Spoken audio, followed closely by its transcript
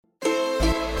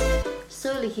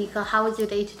So, Lakika, how was your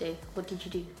day today? What did you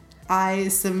do? I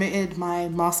submitted my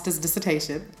master's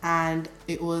dissertation and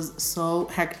it was so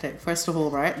hectic. First of all,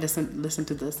 right, listen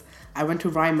to this. I went to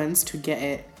Ryman's to get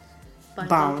it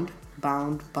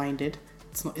binded.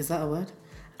 It's not, is that a word?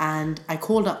 And I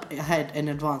called up ahead in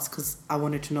advance because I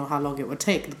wanted to know how long it would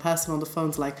take. The person on the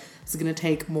phone's like, it's going to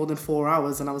take more than 4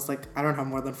 hours. And I was like, I don't have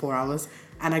more than 4 hours.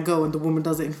 And I go and the woman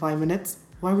does it in 5 minutes.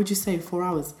 Why would you say 4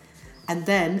 hours? And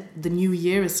then the new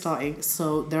year is starting,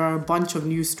 so there are a bunch of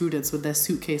new students with their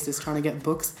suitcases trying to get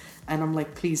books. And I'm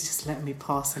like, please just let me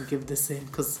pass and give this in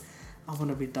because I want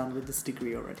to be done with this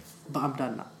degree already. But I'm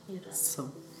done now. So,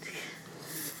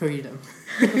 freedom.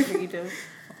 Freedom.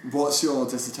 What's your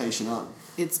dissertation on?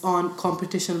 It's on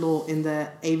competition law in the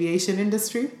aviation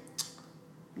industry.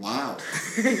 Wow.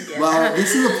 Well,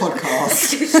 this is a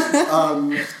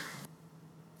podcast.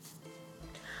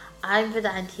 I'm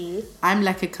Vedanti. I'm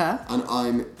Lekika. And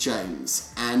I'm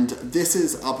James. And this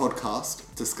is our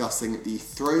podcast discussing the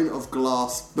Throne of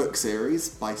Glass book series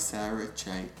by Sarah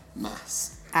J.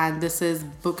 Maas. And this is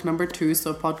book number 2,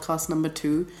 so podcast number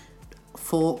 2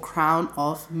 for Crown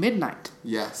of Midnight.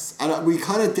 Yes. And we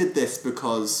kind of did this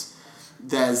because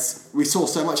we saw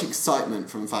so much excitement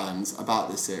from fans about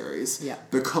this series. Yeah.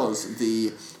 Because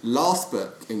the last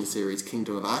book in the series,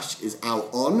 Kingdom of Ash, is out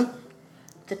on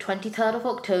the 23rd of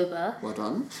October. Well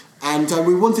done. And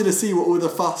we wanted to see what all the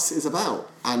fuss is about.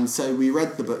 And so we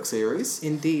read the book series.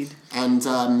 Indeed. And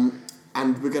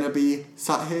we're going to be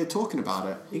sat here talking about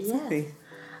it. Exactly. Yeah.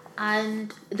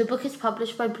 And the book is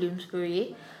published by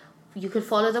Bloomsbury. You can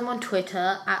follow them on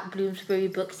Twitter at Bloomsbury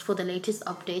Books for the latest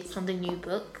updates on the new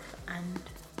book. And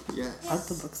yes.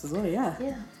 Other books as well, yeah.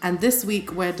 Yeah. And this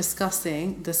week we're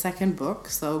discussing the second book.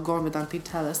 So go on, Vedanti,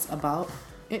 tell us about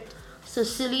it. So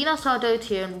Selena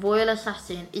Sardotian, royal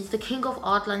assassin, is the king of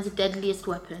Ardlan's deadliest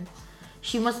weapon.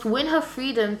 She must win her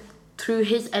freedom through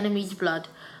his enemy's blood,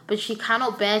 but she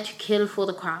cannot bear to kill for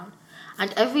the crown.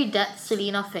 And every death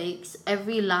Selena fakes,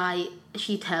 every lie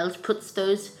she tells, puts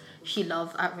those she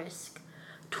loves at risk.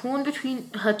 Torn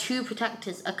between her two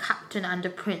protectors, a captain and a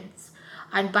prince,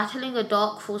 and battling a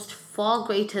dark force far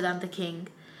greater than the king,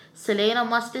 Selena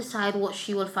must decide what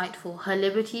she will fight for, her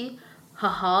liberty, her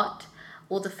heart,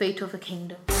 or the fate of a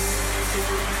kingdom.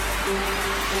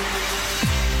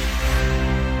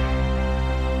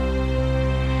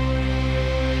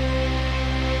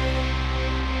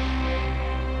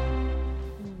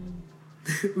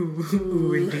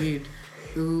 Ooh, indeed.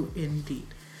 Ooh, indeed.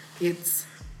 It's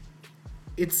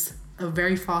a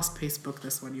very fast-paced book,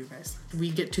 this one, you guys. We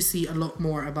get to see a lot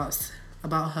more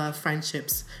about her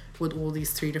friendships with all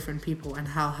these 3 different people and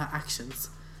how her actions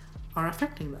are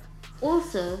affecting that.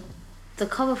 Also, the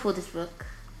cover for this book,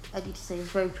 I need to say, is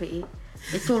very pretty.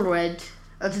 It's all red.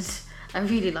 I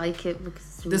really like it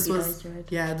because it's really nice red.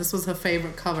 Yeah, this was her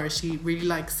favourite cover. She really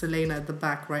likes Selena at the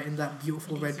back, right, in that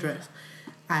beautiful red dress.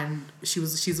 And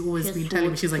she's always been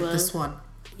telling me, she's like, this one,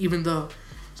 even though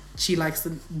she likes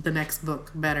the next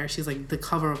book better, she's like, the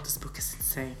cover of this book is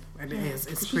insane. And it is.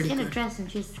 It's pretty good. She's in a dress and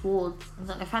she has swords.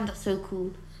 I find that so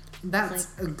cool. That's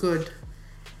a good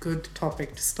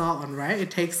topic to start on, right? It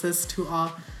takes us to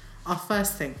our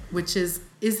first thing, which is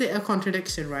it a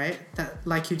contradiction, right? That,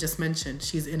 like you just mentioned,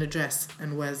 she's in a dress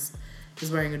and is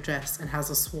wearing a dress and has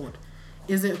a sword.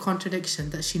 Is it a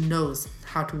contradiction that she knows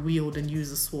how to wield and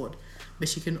use a sword, but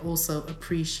she can also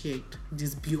appreciate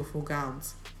these beautiful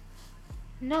gowns?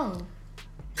 No.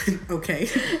 Okay.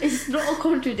 It's not a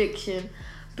contradiction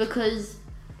because,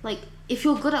 if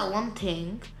you're good at one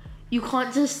thing, you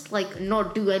can't just,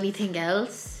 not do anything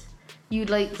else.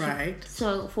 Right.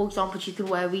 So, for example, she could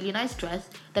wear a really nice dress.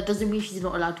 That doesn't mean she's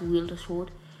not allowed to wield a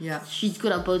sword. Yeah. She's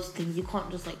good at both things. You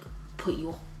can't just,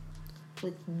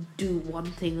 do one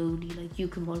thing only. You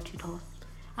can multitask.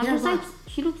 And besides,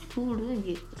 she looks cool doing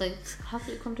it. How's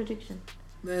it a contradiction?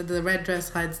 The red dress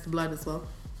hides the blood as well.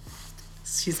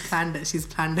 She's planned it. She's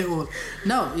planned it all.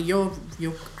 No,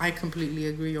 I completely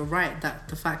agree. You're right. That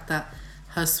the fact that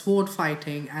her sword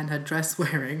fighting and her dress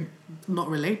wearing, not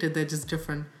related. They're just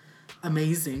different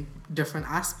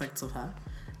aspects of her.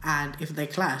 And if they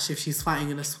clash, if she's fighting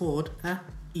in a sword,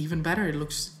 even better. It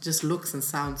looks and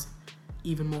sounds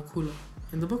even more cooler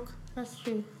in the book. That's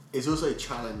true. It's also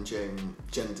challenging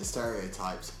gender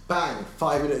stereotypes. Bang!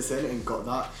 5 minutes in and got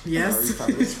that very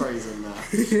feminist phrase in there.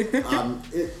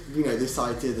 This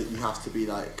idea that you have to be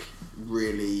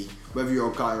really, whether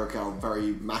you're a guy or a girl,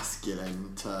 very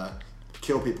masculine to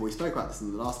kill people. We spoke about this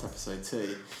in the last episode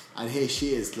too. And here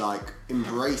she is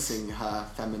embracing her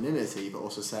femininity, but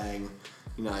also saying,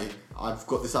 I've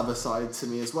got this other side to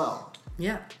me as well.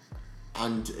 Yeah.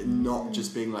 and not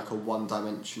just being like a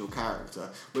one-dimensional character,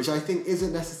 which I think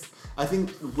isn't necessary. I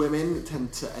think women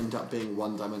tend to end up being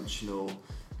one-dimensional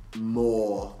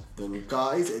more than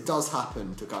guys. It does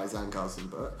happen to guys and girls in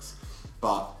books,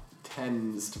 but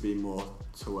tends to be more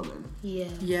to women.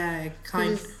 Yeah,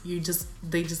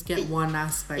 they just get one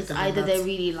aspect. It's either they're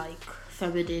really like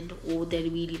feminine or they're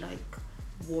really like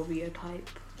warrior type,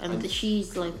 and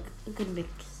she's like a good mix.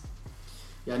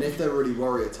 Yeah, and if they're really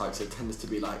warrior types, it tends to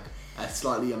be like a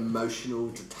slightly emotional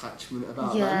detachment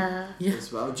about them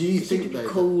as well. Do you think they're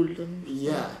cold?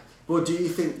 Well, do you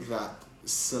think that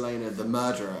Celaena, the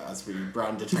murderer, as we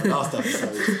branded her last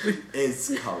episode,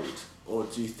 is cold, or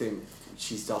do you think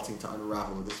she's starting to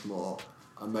unravel this more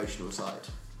emotional side?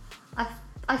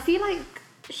 I feel like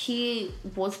she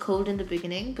was cold in the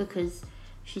beginning because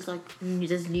she's like,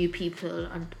 there's new people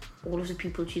and all of the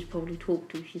people she's probably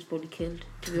talked to, she's probably killed,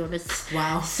 to be honest.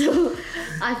 Wow. So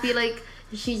I feel like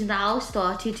she's now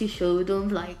started to show them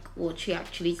like what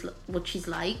she's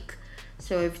like,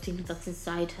 so everything that's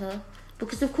inside her.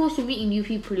 Because of course, you're meeting new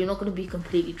people, you're not going to be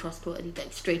completely trustworthy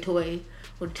like straight away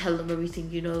or tell them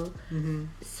everything you know. Mm-hmm.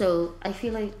 So I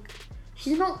feel like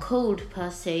she's not cold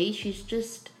per se, she's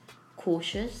just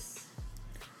cautious.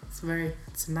 It's a very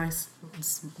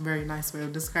nice way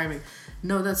of describing.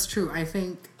 No, that's true. I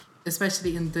think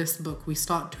especially in this book, we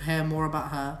start to hear more about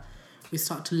her. We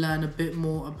start to learn a bit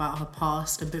more about her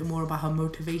past, a bit more about her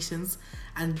motivations,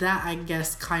 and that, I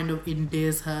guess, kind of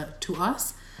endears her to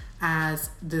us as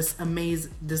this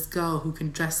girl who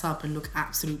can dress up and look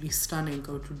absolutely stunning,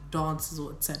 go to dances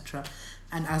or etc.,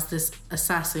 and as this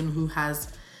assassin who has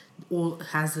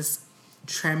this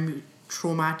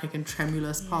traumatic and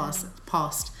tremulous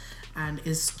past, and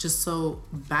is just so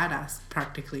badass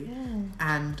practically.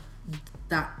 And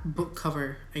that book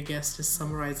cover, I guess, just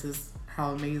summarizes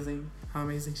how amazing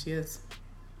she is.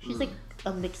 She's like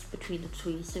a mix between the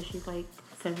two. So she's like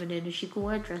feminine, and she can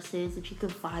wear dresses, and she can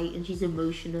fight, and she's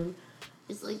emotional.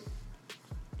 It's like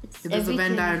there's a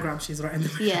Venn diagram. She's right in the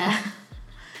middle. Yeah.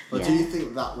 But do you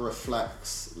think that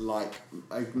reflects, like,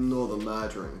 ignore the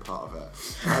murdering part of it,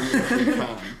 if you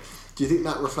can, do you think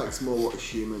that reflects more what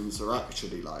humans are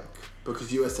actually like?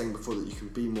 Because you were saying before that you can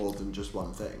be more than just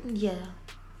one thing. Yeah.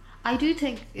 I do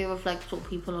think it reflects what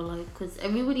people are like, because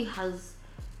everybody has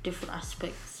different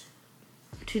aspects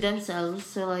to themselves.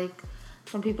 So, like,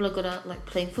 some people are good at, like,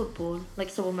 playing football. Like,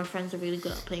 some of my friends are really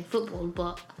good at playing football,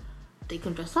 but they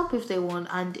can dress up if they want.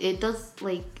 And it does,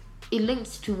 like, it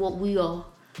links to what we are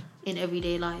in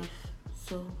everyday life.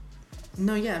 So...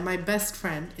 No, yeah, my best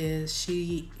friend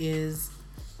she is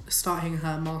starting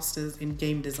her master's in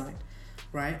game design,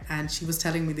 right? And she was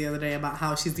telling me the other day about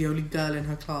how she's the only girl in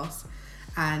her class,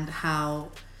 and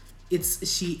how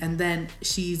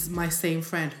she's my same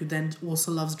friend who then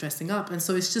also loves dressing up. And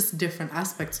so it's just different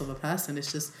aspects of a person.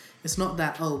 It's not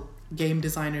that, game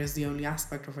designer is the only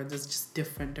aspect of her. There's just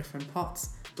different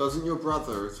parts. Doesn't your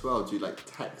brother as well do like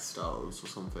textiles or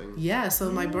something? Yeah, so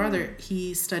my brother,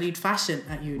 he studied fashion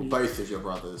at uni. Well, both of your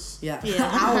brothers. Yeah.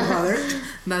 Our brother,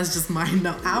 that's just mine,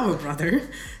 no, our brother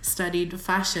studied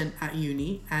fashion at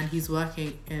uni, and he's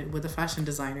working with a fashion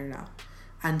designer now.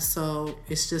 And so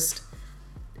it's just,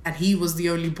 and he was the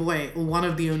only boy, or one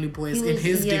of the only boys in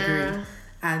his degree.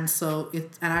 And so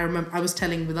and I remember I was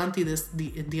telling Vedanti this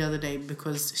the other day,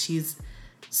 because she's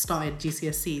started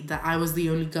GCSE, that I was the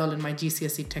only girl in my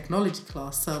GCSE technology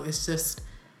class. So it's just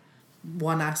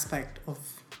one aspect of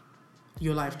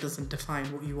your life doesn't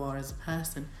define what you are as a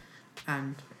person.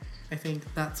 And I think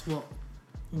that's what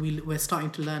we're starting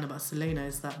to learn about Celaena,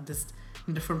 is that there's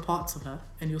different parts of her,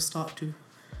 and you'll start to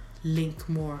link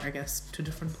more, I guess, to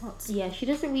different parts. Yeah, she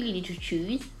doesn't really need to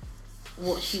choose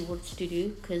what she wants to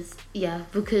do, because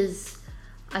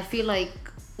I feel like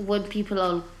when people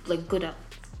are like good at,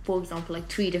 for example, like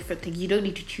 3 different things, you don't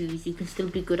need to choose. You can still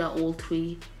be good at all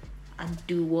 3 and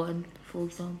do one, for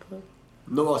example.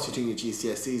 Not whilst you're doing your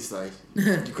GCSEs though.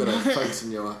 You've got to focus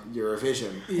on your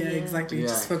revision. Yeah, exactly. Yeah.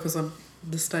 Just focus on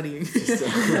the studying.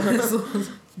 So,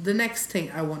 the next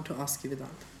thing I want to ask you, Vedant,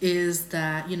 is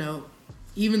that,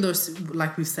 even though,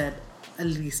 like we've said at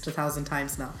least 1,000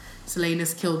 times now,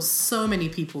 Celaena's killed so many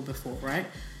people before, right?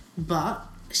 But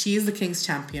she is the king's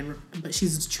champion, but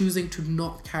she's choosing to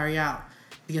not carry out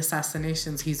the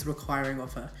assassinations he's requiring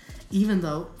of her, even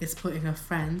though it's putting her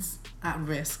friends at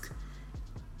risk.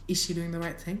 Is she doing the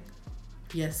right thing?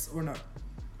 Yes or no?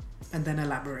 And then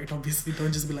elaborate, obviously.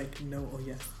 Don't just be like no or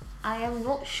yes. I am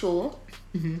not sure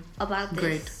about this.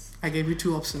 Great. I gave you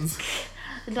 2 options.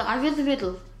 No, I'm in the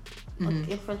middle.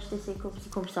 In French they say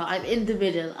comme ça. I'm in the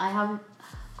middle.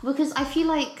 Because I feel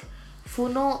like for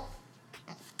not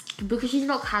because she's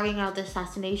not carrying out the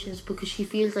assassinations because she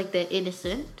feels like they're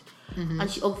innocent.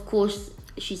 And of course,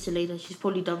 she's Selena. She's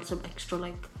probably done some extra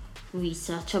like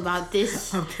research about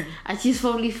this. Okay. And she's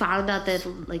probably found out that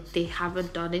like they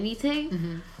haven't done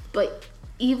anything. But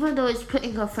even though it's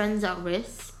putting her friends at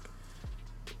risk,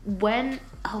 when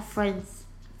her friends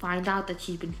find out that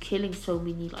she's been killing so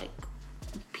many like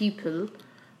people,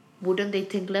 wouldn't they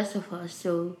think less of her?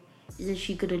 So isn't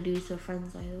she gonna lose her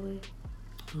friends either way?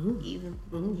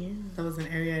 That was an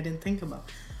area I didn't think about.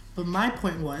 But my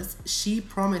point was, she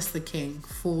promised the king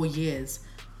 4 years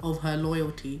of her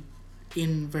loyalty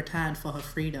in return for her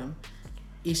freedom.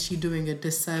 Is she doing a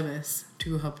disservice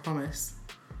to her promise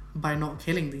by not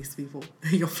killing these people?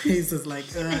 Your face is like,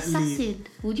 assassin.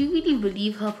 Would you really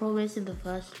believe her promise in the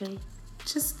first place?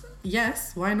 Just,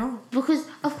 yes, why not? Because,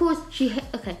 of course,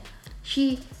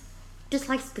 she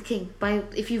dislikes the king.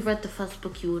 If you've read the first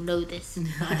book, you will know this. She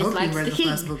I hope you read the king.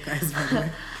 first book, guys, by the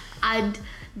way. And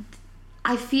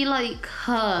I feel like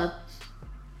her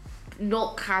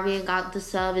not carrying out the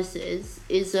services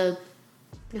is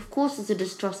of course, it's a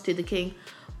distrust to the king,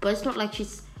 but it's not like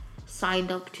she's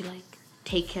signed up to like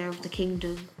take care of the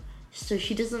kingdom. So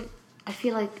she doesn't. I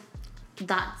feel like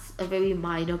that's a very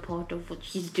minor part of what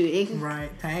she's doing. Right,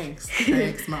 thanks.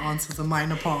 My answer's a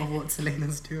minor part of what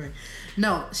Selena's doing.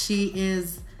 No, she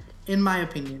is, in my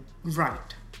opinion,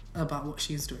 right about what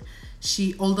she's doing.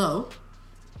 Although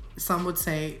some would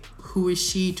say, who is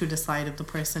she to decide if the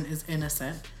person is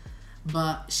innocent?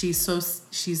 But she's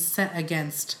set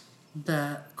against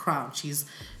the crown.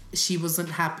 She wasn't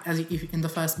happy. As in the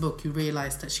first book, you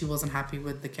realize that she wasn't happy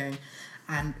with the king,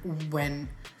 and when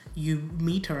you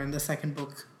meet her in the second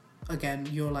book, again,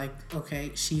 you're like,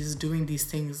 okay, she's doing these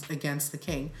things against the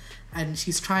king, and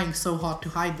she's trying so hard to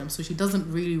hide them. So she doesn't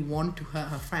really want to hurt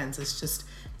her friends. It's just,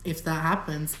 if that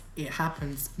happens, it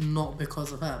happens not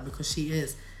because of her, because she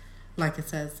is, like it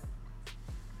says,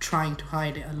 trying to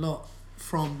hide it a lot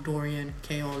from Dorian,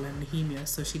 Chaol, and Nehemia.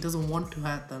 So she doesn't want to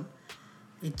hurt them.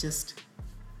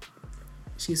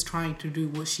 She's trying to do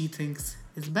what she thinks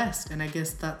is best, and I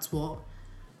guess that's what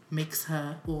makes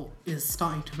her, or is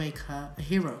starting to make her a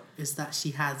hero, is that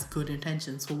she has good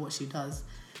intentions for what she does.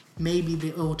 Maybe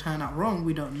they all turn out wrong,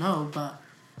 we don't know, but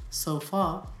so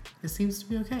far it seems to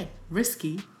be okay.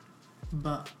 Risky,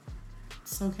 but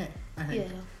it's okay, I think.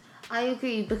 Yeah, I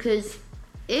agree, because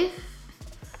if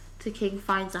the king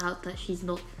finds out that she's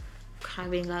not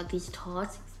carrying out these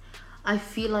tasks, I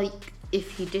feel like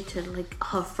if he didn't, like,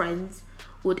 her friends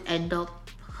would end up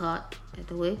hurt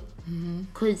either way,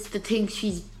 because the things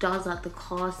she does at the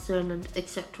castle and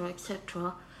etc.,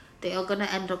 they are gonna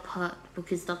end up hurt,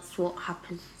 because that's what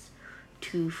happens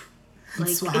to, like,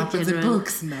 that's what happens in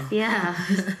books now. Yeah,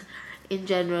 in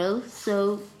general.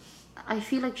 So I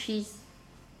feel like she's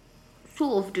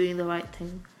sort of doing the right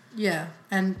thing. Yeah,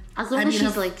 and as long as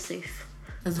she's like safe.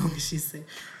 As long as she's safe.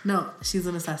 No, she's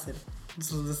an assassin,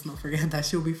 so let's not forget that.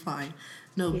 She'll be fine.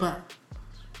 No, but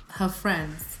her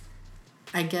friends,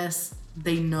 I guess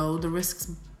they know the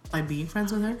risks by being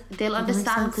friends with her. They'll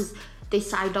understand because they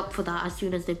signed up for that as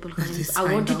soon as they believed. I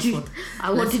wanted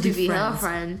to be her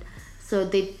friend, so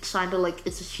they signed up like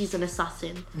she's an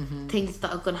assassin. Things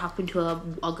that are gonna happen to her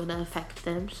are gonna affect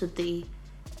them, so they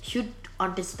should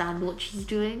understand what she's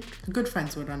doing. Good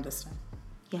friends would understand.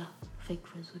 Yeah, fake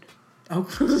friends would. Oh,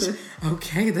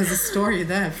 okay. There's a story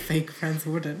there. Fake friends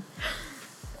wouldn't.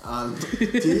 Do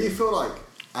you feel like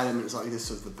elements like this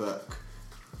of the book,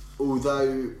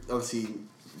 although obviously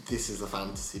this is a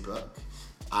fantasy book,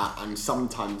 and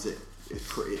sometimes it is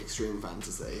pretty extreme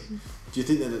fantasy, do you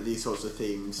think that these sorts of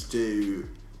themes do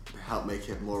help make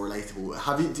it more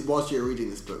relatable? Whilst you're reading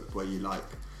this book, were you like,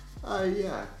 oh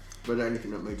yeah, was there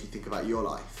anything that made you think about your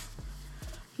life?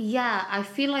 Yeah, I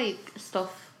feel like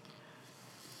stuff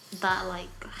that like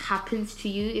happens to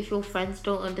you, if your friends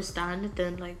don't understand,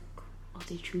 then like, are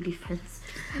they truly friends?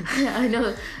 I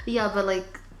know. Yeah, but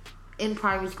like in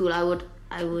primary school, I would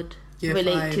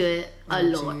relate to it a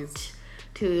lot,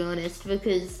 to be honest,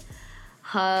 because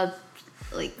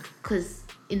because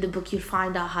in the book you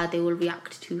find out how they will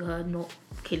react to her not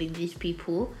killing these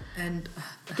people, and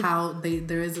how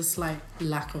there is a slight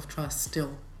lack of trust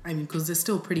still. I mean, because they're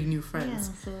still pretty new friends,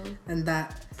 and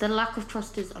that the lack of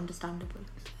trust is understandable.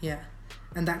 Yeah,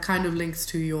 and that kind of links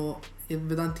to your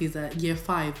Vedanti's year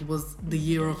 5 was the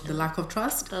year of the lack of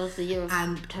trust. That was the year of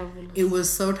terribleness. It was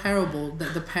so terrible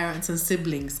that the parents and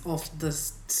siblings of the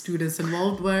students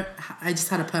involved I just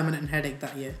had a permanent headache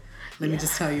that year. Let me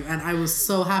just tell you. And I was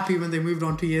so happy when they moved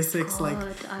on to year 6.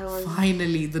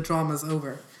 Finally the drama's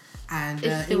over. And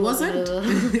it wasn't.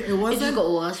 It wasn't. It just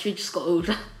got worse. We just got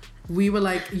older. We were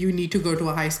like, you need to go to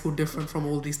a high school different from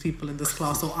all these people in this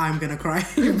class, or I'm gonna cry.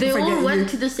 They all went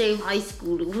to the same high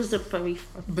school. It wasn't very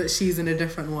fun. But she's in a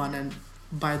different one, and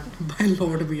by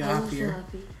Lord, we are happier. So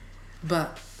happy.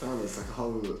 But oh, there's like a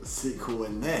whole sequel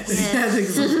in this. yeah,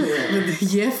 exactly. With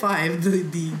year 5,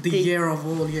 the year of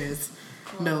all years.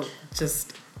 God. No,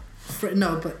 just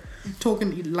but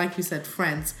talking like you said,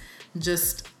 friends.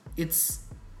 Just it's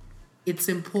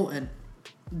important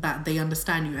that they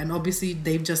understand you, and obviously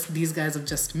these guys have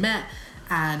just met,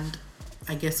 and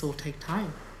I guess it'll take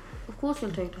time. Of course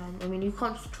it'll take time. I mean, you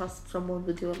can't just trust someone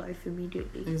with your life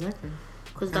immediately. Exactly.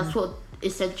 Because that's what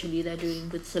essentially they're doing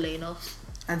with Selena.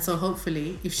 And so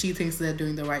hopefully, if she thinks they're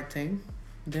doing the right thing,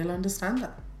 they'll understand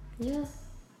that. Yeah.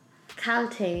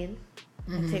 Kaltain,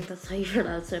 I think that's how you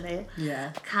pronounce her name.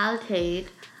 Yeah. Kaltain,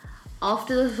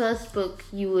 after the first book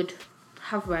you would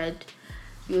have read,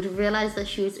 you would realise that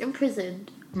she was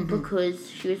imprisoned because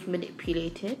she was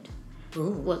manipulated. Ooh.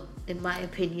 Well, in my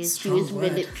opinion, Strong she was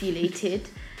word. manipulated.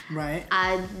 Right.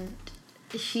 And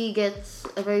she gets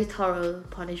a very thorough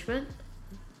punishment.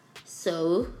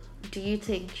 So, do you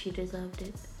think she deserved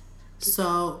it?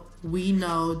 So we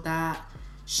know that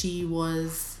she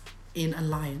was in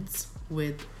alliance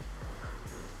with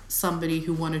somebody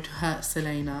who wanted to hurt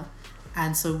Selena,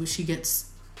 and so she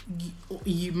gets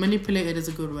manipulated is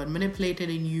a good word, manipulated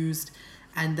and used.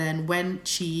 And then when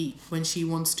she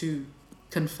wants to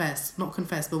not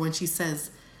confess, but when she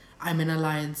says, I'm in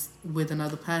alliance with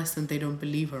another person, they don't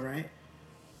believe her, right?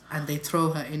 And they throw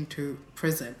her into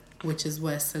prison, which is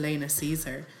where Selena sees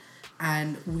her.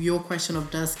 And your question of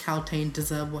does Kaltain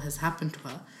deserve what has happened to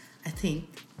her? I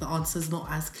think the answer is not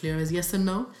as clear as yes and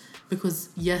no, because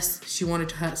yes, she wanted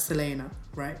to hurt Selena,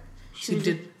 right? She was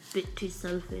a bit too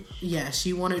selfish. Yeah,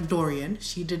 she wanted Dorian.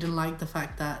 She didn't like the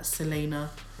fact that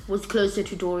Selena was closer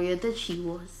to Dorian than she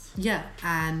was. Yeah,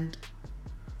 and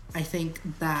I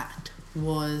think that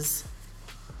was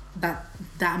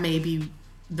that may be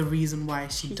the reason why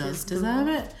she does deserve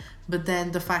it. But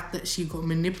then the fact that she got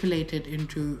manipulated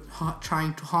into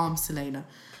trying to harm Selena,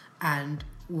 and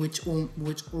which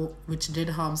did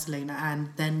harm Selena, and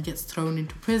then gets thrown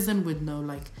into prison with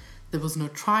there was no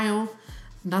trial,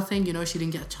 nothing. She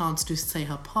didn't get a chance to say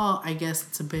her part. I guess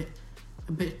it's a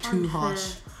bit too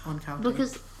harsh on Kaltain.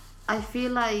 Because I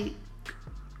feel like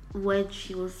when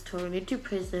she was thrown into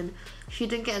prison, she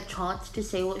didn't get a chance to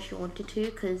say what she wanted to,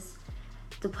 because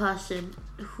the person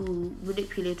who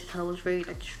manipulated her was very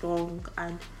strong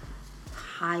and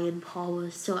high in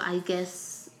power. So I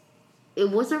guess it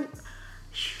wasn't.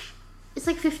 It's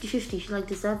 50-50. She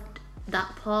deserved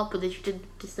that part, but then she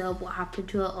didn't deserve what happened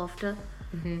to her after.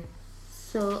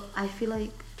 So I feel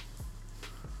like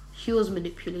she was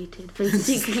manipulated,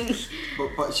 basically.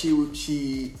 but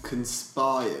she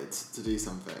conspired to do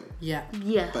something. Yeah.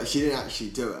 But she didn't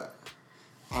actually do it.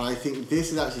 And I think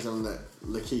this is actually something that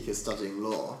Lakika's studying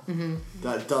law.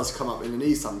 That does come up in the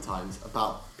news sometimes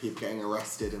about people getting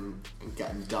arrested and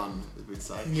getting done, as we'd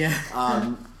say.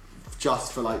 Yeah.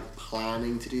 just for like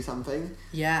planning to do something.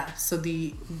 Yeah, so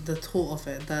the thought of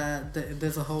it,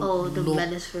 there's a whole the law.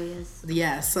 mens reas.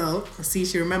 Yeah, so see,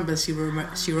 she remembers she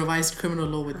revised criminal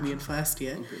law with me in first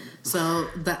year. So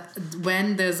that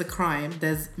when there's a crime,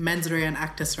 there's mens rea and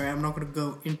actus rea. I'm not going to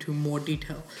go into more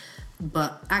detail,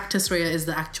 but actus rea is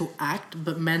the actual act,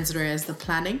 but mens rea is the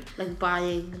planning. Like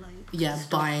buying,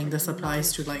 buying the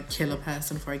supplies to like kill a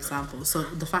person, for example. So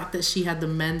the fact that she had the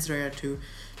mens rea to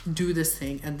do this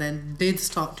thing and then did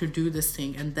start to do this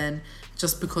thing, and then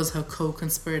just because her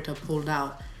co-conspirator pulled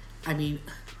out, I mean,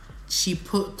 she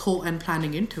put thought and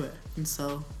planning into it, and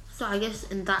so I guess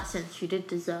in that sense she did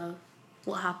deserve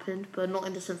what happened, but not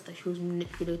in the sense that she was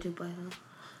manipulated by her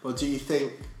Well, do you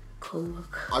think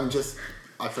co-worker.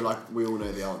 I feel like we all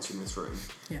know the answer in this room.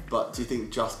 Yeah. But do you think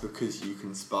just because you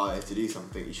conspire to do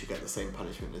something, you should get the same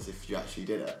punishment as if you actually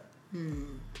did it?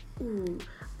 Ooh,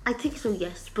 I think so,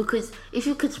 yes. Because if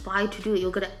you conspire to do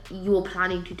it, you're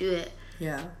planning to do it.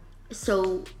 yeah.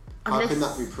 So How can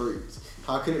that be proved?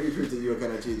 How can it be proved that you're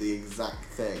going to do the exact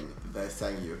thing that they're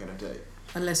saying you're going to do?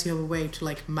 Unless you have a way to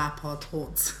like map our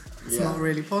thoughts. It's Yeah. not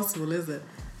really possible, is it?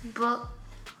 But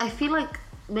I feel like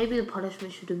maybe the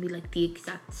punishment shouldn't be the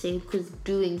exact same, because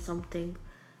doing something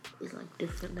is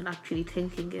different than actually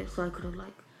thinking it. So I could have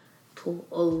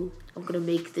thought, I'm gonna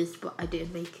make this, but I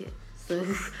didn't make it. So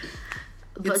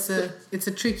It's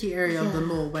a tricky area of the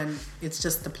Yeah. law when it's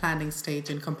just the planning stage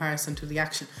in comparison to the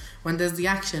action. When there's the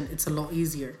action, it's a lot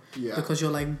easier. Yeah. Because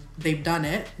you're they've done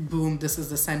it, boom, this is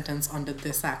the sentence under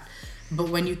this act. But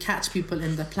when you catch people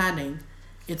in the planning,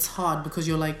 it's hard because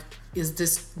you're is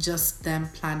this just them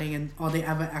planning, and are they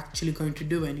ever actually going to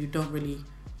do it? And you don't really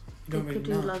They don't could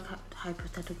really do know. like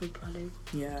hypothetical planning.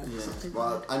 Yeah. Yeah. Something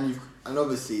Well, like and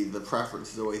obviously the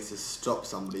preference is always to stop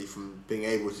somebody from being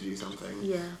able to do something.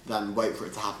 Yeah. Than wait for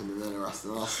it to happen and then arrest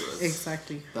them afterwards.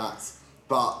 Exactly.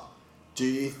 But do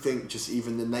you think just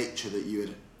even the nature that you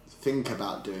would think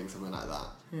about doing something like that,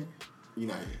 you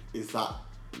know, is that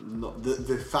not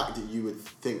the fact that you would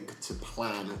think to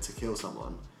plan to kill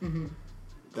someone?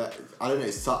 That I don't know.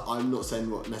 So, I'm not saying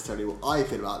necessarily what I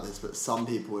feel about this, but some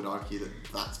people would argue that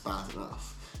that's bad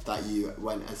enough. That you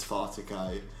went as far to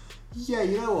go, yeah,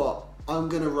 you know what? I'm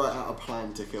gonna write out a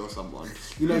plan to kill someone.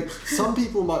 You know, some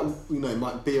people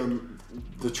might be on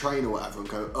the train or whatever and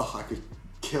go, oh, I could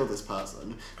kill this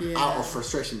person out of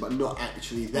frustration, but not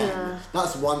actually them. Yeah.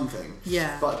 That's one thing.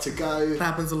 Yeah. But to go, That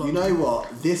happens a lot. you know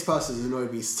what? This person has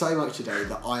annoyed me so much today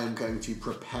that I am going to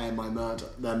prepare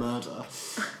their murder.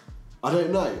 I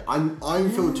don't know. I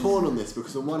feel torn on this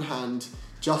because on one hand,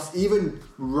 just even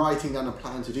writing down a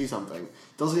plan to do something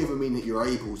doesn't even mean that you're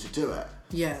able to do it.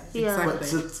 Yeah, Yeah.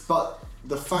 exactly. But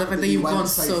the fact that you you've went gone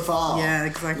so far, yeah,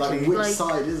 exactly. like which Like-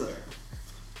 side is it?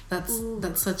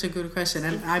 That's such a good question,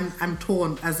 and I'm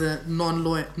torn as a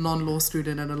non-law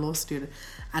student and a law student,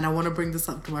 and I want to bring this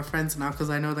up to my friends now because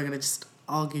I know they're gonna just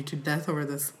argue to death over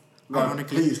this. No,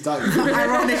 ironically, please don't.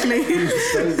 ironically,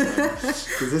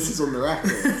 Because this is on the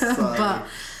record. So. but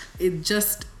it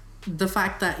just the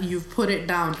fact that you've put it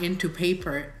down into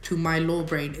paper to my law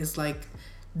brain is like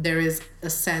there is a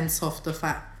sense of the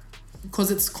fact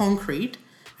because it's concrete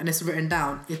and it's written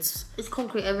down. It's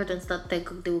concrete evidence that they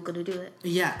were gonna do it.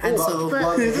 yeah, and so but-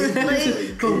 Well,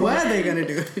 literally, but what are they gonna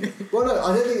do? well, no,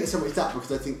 I don't think it's so much that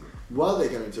because I think were they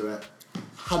going to do it,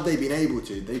 had they been able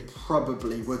to, they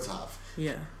probably would have.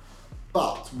 Yeah.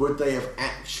 But would they have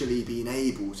actually been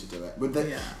able to do it? Would they?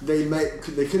 Yeah. They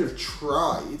could have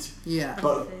tried. Yeah.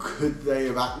 But could they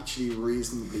have actually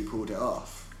reasonably pulled it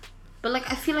off? But like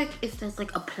I feel like if there's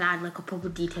like a plan, like a proper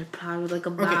detailed plan with like a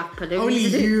Okay, map and only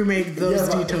everything. you make those Yeah,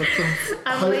 but- detailed plans.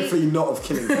 I'm like, Hopefully not of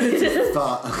killing people,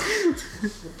 but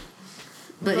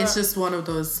But it's just one of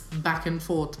those back and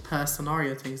forth per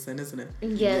scenario things then, isn't it?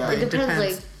 yeah, Yeah. it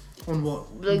depends. Like on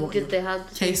what did you- they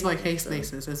have case by case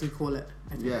basis, as we call it.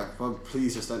 I think. yeah. Well,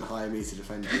 please just don't hire me to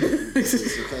defend you. If this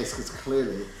is the case, because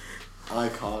clearly I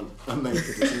can't make a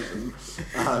decision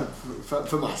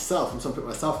for myself. I'm trying to put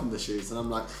myself in the shoes, and I'm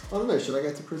like, I don't know, should I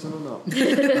go to prison or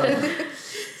not?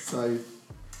 So,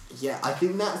 yeah, I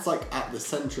think that's like at the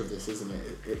centre of this, isn't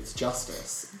it? It's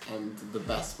justice and the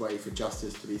best way for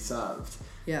justice to be served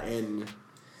Yeah. in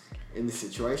this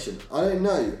situation. I don't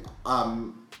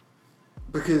know,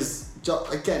 because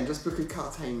again, just because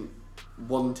Cartain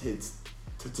wanted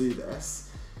to do this,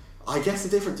 I guess the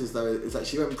difference is though is that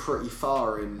she went pretty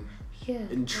far in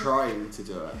trying to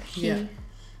do it. Yeah.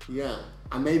 Yeah.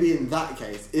 And maybe in that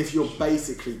case, if you're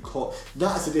basically caught,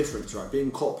 that's the difference, right?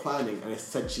 Being caught planning and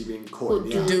essentially being caught in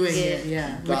the act. Doing Yeah. it,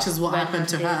 yeah. That- Which is what happened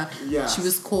to her. Yeah. She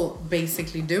was caught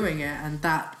basically doing it, and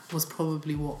that was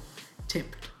probably what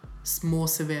tipped more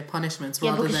severe punishments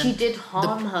yeah, rather because than she did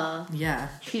harm her. yeah.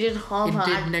 She did harm It her.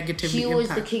 did and negatively she was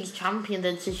the impact. king's champion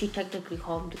then, so she technically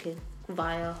harmed the king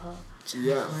via her.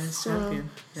 Yeah. Vice champion.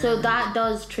 So Yeah. that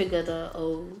does trigger the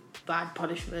bad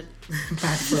punishment.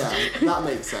 Bad for Yeah, that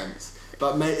makes sense.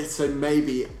 But so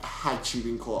maybe had she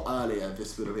been caught earlier,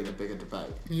 this would have been a bigger debate.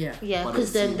 yeah. Yeah, But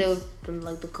because it then seems- there would have been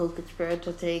like the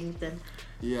co-conspirator thing.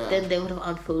 Yeah. Then they would have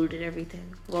unfolded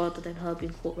everything rather than her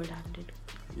being caught red-handed.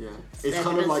 Yeah. It's Evidence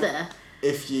kind of like there.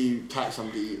 if you catch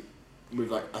somebody with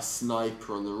like a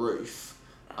sniper on the roof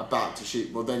about to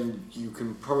shoot, well then you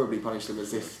can probably punish them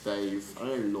as if they've, I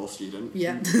don't know, law student.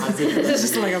 Yeah. As if It's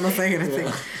just like I'm not saying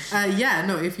anything. Yeah.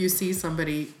 No, if you see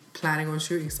somebody planning on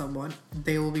shooting someone,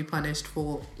 they will be punished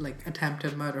for like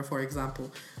attempted murder, for example,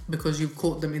 because you've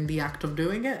caught them in the act of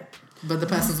doing it, but the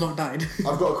person's not died.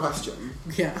 I've got a question.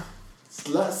 Yeah.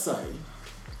 So let's say,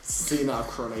 scene out of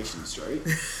Coronation Street.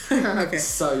 Okay.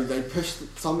 So they push,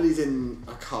 somebody's in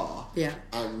a car Yeah.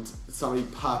 and somebody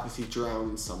purposely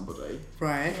drowns somebody,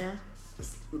 Right. Yeah.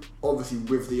 obviously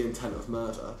with the intent of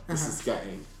murder. This is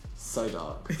getting so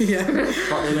dark. Yeah.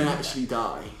 But they don't actually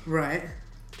die. Right.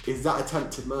 Is that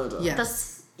attempted murder? Yeah.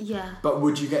 That's yeah. But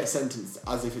would you get sentenced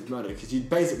as if it's murder? Because you'd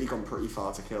basically gone pretty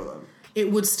far to kill them.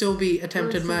 It would still be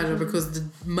attempted murder because the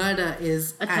murder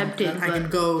is Attempted, and I can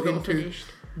but go not into finished.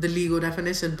 the legal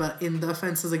definition, but in the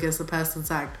Offences Against the Persons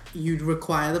Act, you'd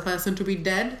require the person to be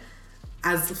dead.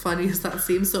 As funny as that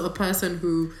seems, so a person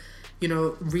who, you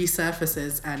know,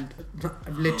 resurfaces and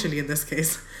literally in this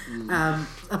case,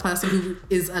 a person who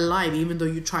is alive, even though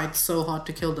you tried so hard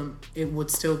to kill them, it would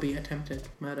still be attempted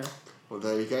murder. Well,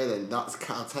 there you go then. That's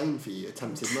Cattain for you,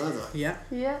 attempted murder. Yeah.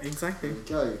 Yeah. Exactly.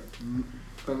 There you go.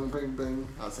 Bing, bing, bing.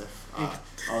 As if I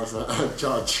was a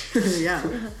judge. Yeah.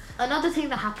 Another thing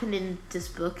that happened in this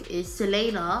book is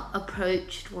Selena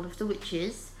approached one of the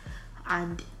witches,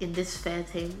 and in this fair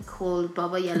thing called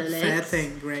Baba Yellowlegs. Fair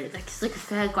thing, great. Like it's like a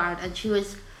fairground, and she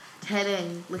was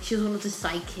telling, like she was one of the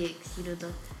psychics,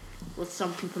 what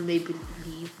some people may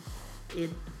believe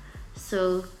in.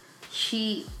 So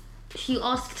she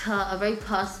asked her a very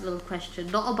personal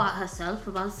question, not about herself,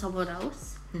 about someone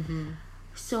else. Mm-hmm.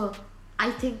 So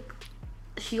I think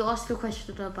she asked a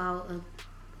question about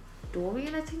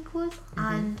Dorian, I think it was,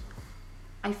 and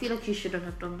I feel like she shouldn't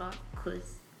have done that,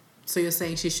 because... So you're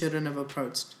saying she shouldn't have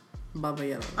approached Baba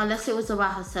Yellow? Unless it was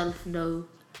about herself, no.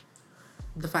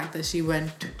 The fact that she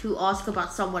went... To ask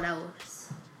about someone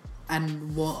else.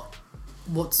 And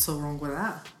what's so wrong with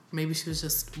that? Maybe she was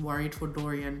just worried for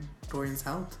Dorian's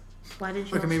health. Why didn't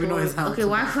she Okay, ask maybe not Dorian? his health. Okay,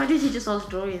 why did she just ask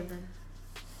Dorian then?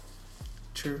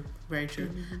 True, very true.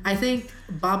 I think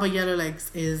Baba Yellowlegs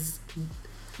is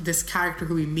this character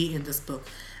who we meet in this book,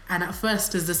 and at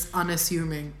first is this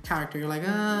unassuming character. You're like,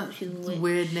 She's a witch.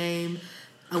 weird name,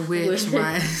 a witch,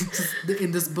 right?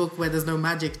 In this book where there's no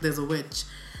magic, there's a witch,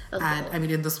 and I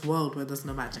mean in this world where there's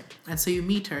no magic, and so you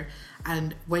meet her,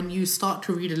 and when you start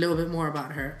to read a little bit more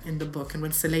about her in the book, and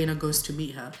when Selena goes to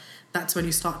meet her, that's when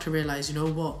you start to realize, you know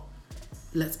what?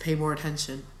 Let's pay more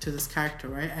attention to this character,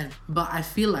 right? But I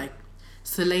feel like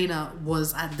Selena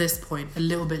was at this point a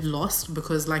little bit lost,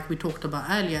 because like we talked about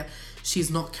earlier, she's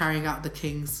not carrying out the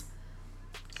king's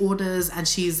orders, and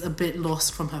she's a bit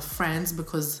lost from her friends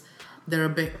because they're a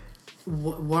bit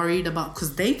worried about,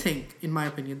 because they think, in my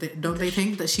opinion, they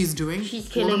think that she's doing She's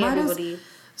all killing the matters. everybody.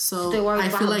 So They're worried I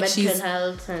about feel her like mental she's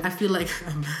health and... I feel like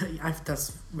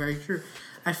that's very true.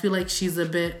 I feel like she's a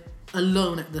bit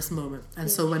alone at this moment, and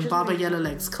so when Baba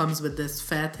Yellowlegs comes with this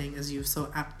fair thing, as you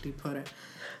so aptly put it,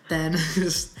 then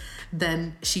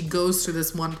she goes to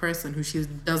this one person who she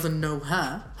doesn't know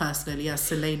her personally as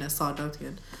Selena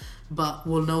Sardotian, but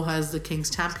will know her as the king's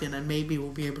champion, and maybe will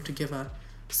be able to give her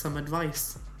some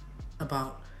advice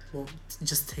about, well,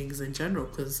 just things in general,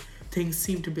 because things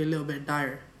seem to be a little bit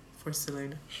dire for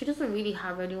Selena. She doesn't really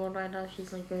have anyone right now.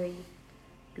 She's like very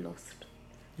lost.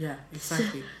 Yeah,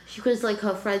 exactly. Because like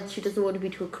her friends, she doesn't want to be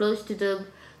too close to them,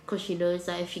 because she knows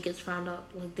that if she gets found out,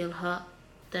 like they'll hurt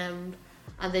them,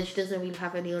 and then she doesn't really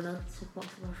have anyone else apart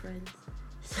from her friends.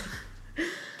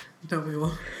 Don't we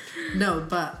all? No,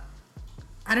 but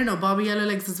I don't know. Baba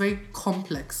Yellowlegs is very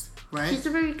complex, right? She's a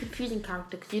very confusing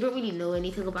character because you don't really know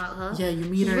anything about her. Yeah, you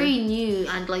meet she's her. very new,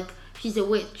 and like she's a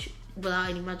witch without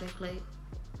any magic. Like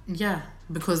yeah,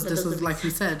 because that this is doesn't like make we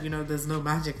said, there's no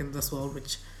magic in this world,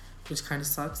 which kind of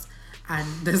sucks. And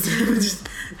there's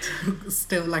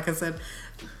still, like I said,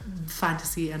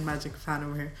 fantasy and magic fan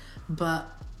over here. But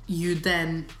you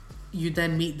then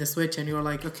meet this witch, and you're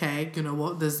like, okay, you know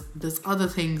what? There's other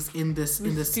things in this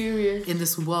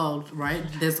world, right?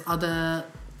 There's other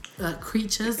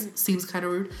creatures. Seems kind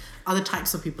of rude. Other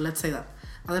types of people. Let's say that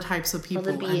other types of people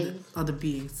and other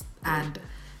beings. And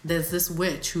there's this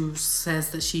witch who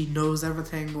says that she knows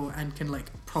everything, and can like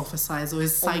prophesize, or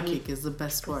is psychic is the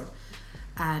best word.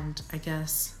 And I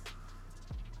guess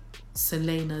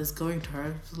Selena is going to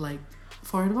her like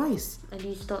for advice. And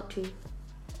you start to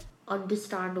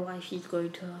understand why she's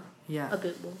going to her a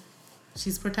bit more.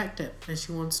 She's protected and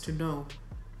she wants to know.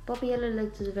 Baba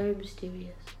Yellowlegs is very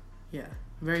mysterious. Yeah,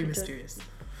 very mysterious.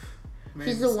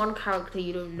 She's the one character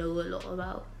you don't know a lot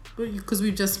about. Because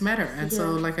we've just met her, and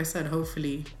so like I said,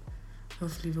 hopefully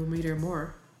we'll meet her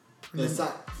more. There's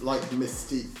that like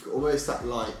mystique, almost that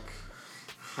like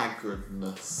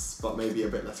Hagridness, but maybe a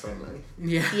bit less friendly.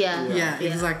 Yeah,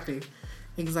 exactly.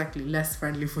 Less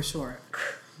friendly for sure.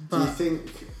 But do you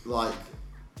think like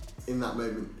in that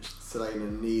moment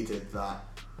Selena needed that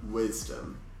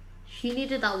wisdom? She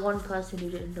needed that one person who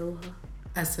didn't know her.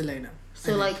 As Selena.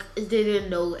 So like they didn't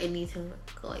know anything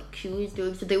like she was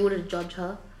doing, so they wouldn't judge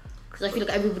her. Because I feel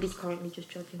like everybody's currently just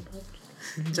judging her.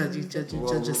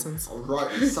 Judges.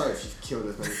 Rightly so, if she's killed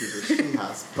as many people as she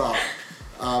has.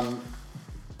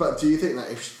 But do you think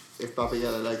that if Baba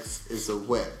Yellowlegs is a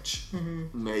witch,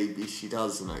 maybe she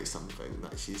does know something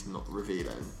that she's not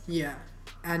revealing? Yeah,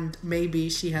 and maybe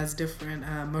she has different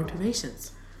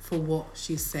motivations for what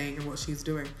she's saying and what she's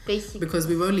doing. Basically, because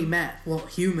we've only met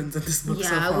humans in this book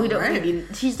so far, we don't right? really.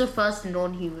 She's the first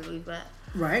non-human we've met.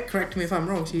 Right, correct me if I'm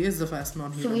wrong. She is the first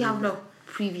non-human. So we have no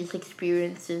previous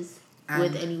experiences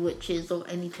with any witches or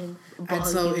anything. And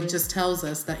so it just tells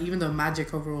us that even though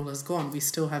magic overall is gone, we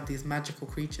still have these magical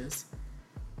creatures,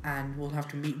 and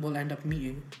we'll end up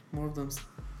meeting more of them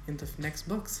in the next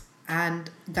books. And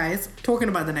guys, talking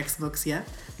about the next books,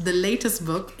 the latest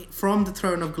book from the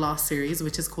Throne of Glass series,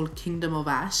 which is called Kingdom of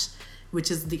Ash, which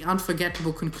is the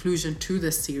unforgettable conclusion to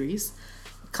this series,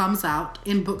 comes out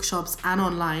in bookshops and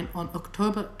online on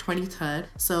October 23rd.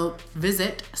 So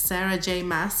visit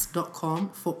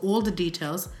sarahjmaas.com for all the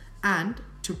details and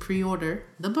to pre-order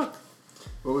the book.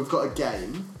 Well, we've got a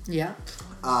game. Yeah.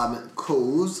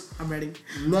 Called... I'm ready.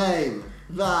 Name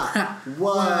that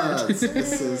word.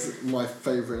 This is my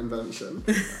favourite invention.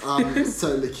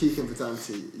 So, Lakik and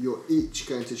Vedanti, you're each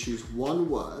going to choose one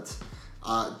word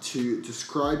to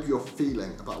describe your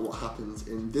feeling about what happens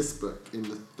in this book in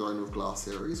the Throne of Glass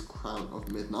series, Crown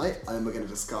of Midnight, and then we're going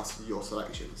to discuss your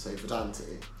selection. So,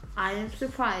 Vedanti. I am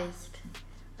surprised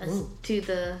as to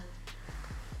the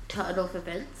turn of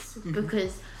events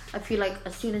because I feel like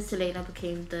as soon as Celaena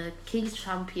became the King's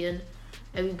champion,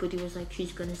 everybody was like,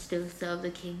 she's going to still serve the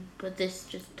King. But this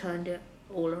just turned it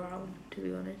all around, to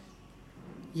be honest.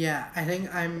 Yeah, I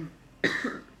think I'm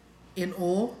in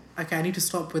awe. Okay, I need to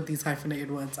stop with these hyphenated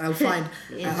words. I'll find...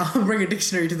 I'll bring a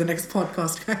dictionary to the next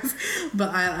podcast, guys.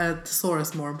 But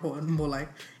thesaurus more important, more like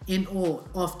in awe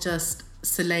of just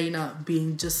Celaena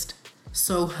being just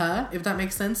so her, if that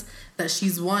makes sense. That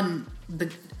she's won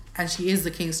and she is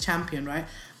the King's champion, right?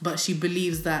 But she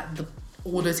believes that the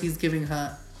orders he's giving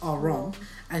her are wrong,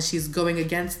 and she's going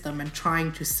against them and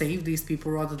trying to save these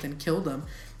people rather than kill them.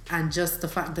 And just the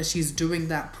fact that she's doing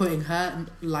that, putting her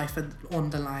life on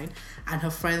the line and her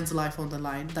friend's life on the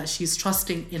line, that she's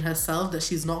trusting in herself that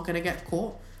she's not going to get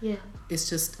caught. Yeah.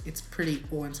 It's pretty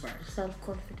awe-inspiring.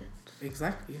 Self-confident.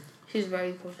 Exactly. She's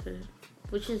very confident,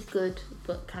 which is good,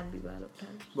 but can be bad at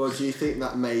times. Well, do you think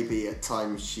that maybe at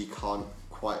times she can't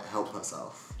quite help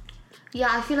herself? Yeah,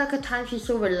 I feel like at times she's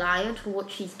so reliant on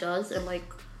what she does and like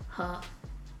her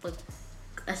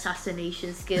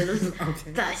assassination skills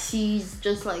that she's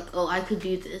just like, oh, I could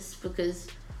do this because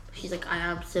she's like, I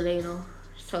am Celaena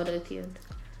Sardothien.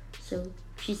 So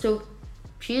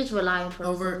she is reliant on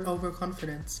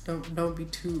overconfidence. Don't be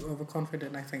too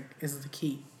overconfident, I think, is the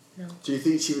key. No. Do you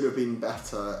think she would have been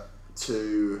better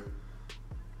to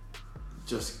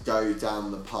just go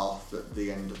down the path that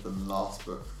the end of the last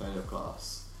book, Throne of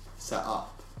Glass, set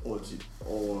up, or do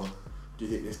you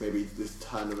think this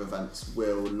turn of events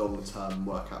will long term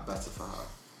work out better for her?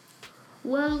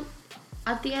 Well,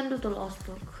 at the end of the last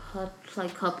book, her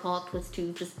path was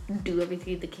to just do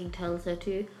everything the King tells her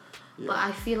to. Yeah. But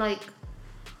I feel like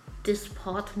this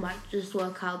part might just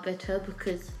work out better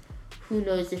because who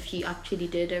knows if she actually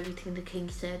did everything the King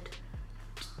said.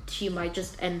 She might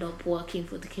just end up working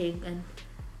for the King and...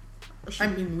 I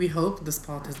mean, we hope this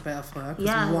part is better for her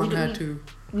because we want her to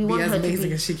be as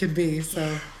amazing as she can be.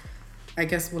 So I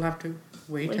guess we'll have to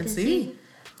wait and see.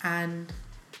 And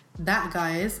that,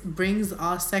 guys, brings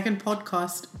our second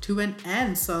podcast to an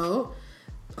end. So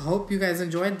I hope you guys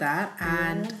enjoyed that.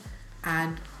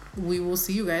 And we will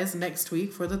see you guys next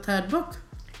week for the third book.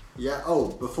 Yeah. Oh,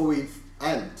 before we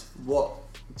end, what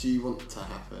do you want to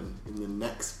happen in the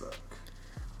next book?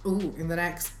 Ooh, in the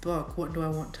next book, what do I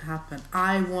want to happen?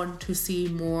 I want to see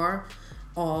more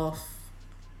of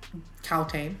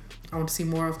Kaltain. I want to see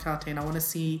more of Kaltain. I want to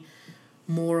see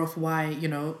more of why,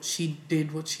 she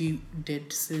did what she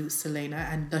did to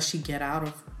Celaena, and does she get out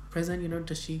of prison?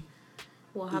 Does she...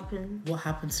 What happened? What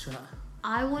happens to her?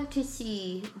 I want to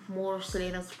see more of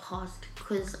Celaena's past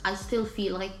because I still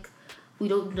feel like we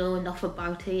don't know enough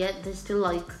about her yet. There's still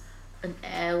like an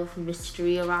air of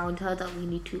mystery around her that we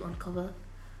need to uncover.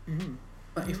 Mm-hmm.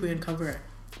 But if we uncover it,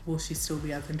 will she still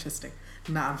be as interesting?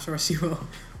 Nah, I'm sure she will.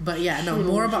 But yeah, no,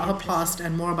 more about her past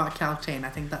and more about Kaltain. I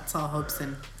think that's our hopes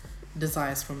and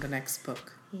desires from the next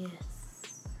book. Yes.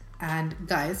 And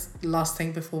guys, last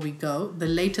thing before we go, the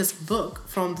latest book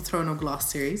from the Throne of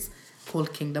Glass series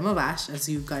called Kingdom of Ash, as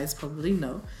you guys probably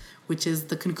know, which is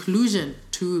the conclusion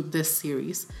to this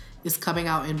series, is coming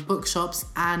out in bookshops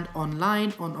and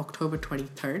online on October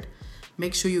 23rd.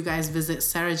 Make sure you guys visit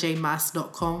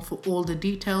sarahjmaas.com for all the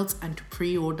details and to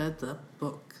pre-order the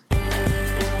book.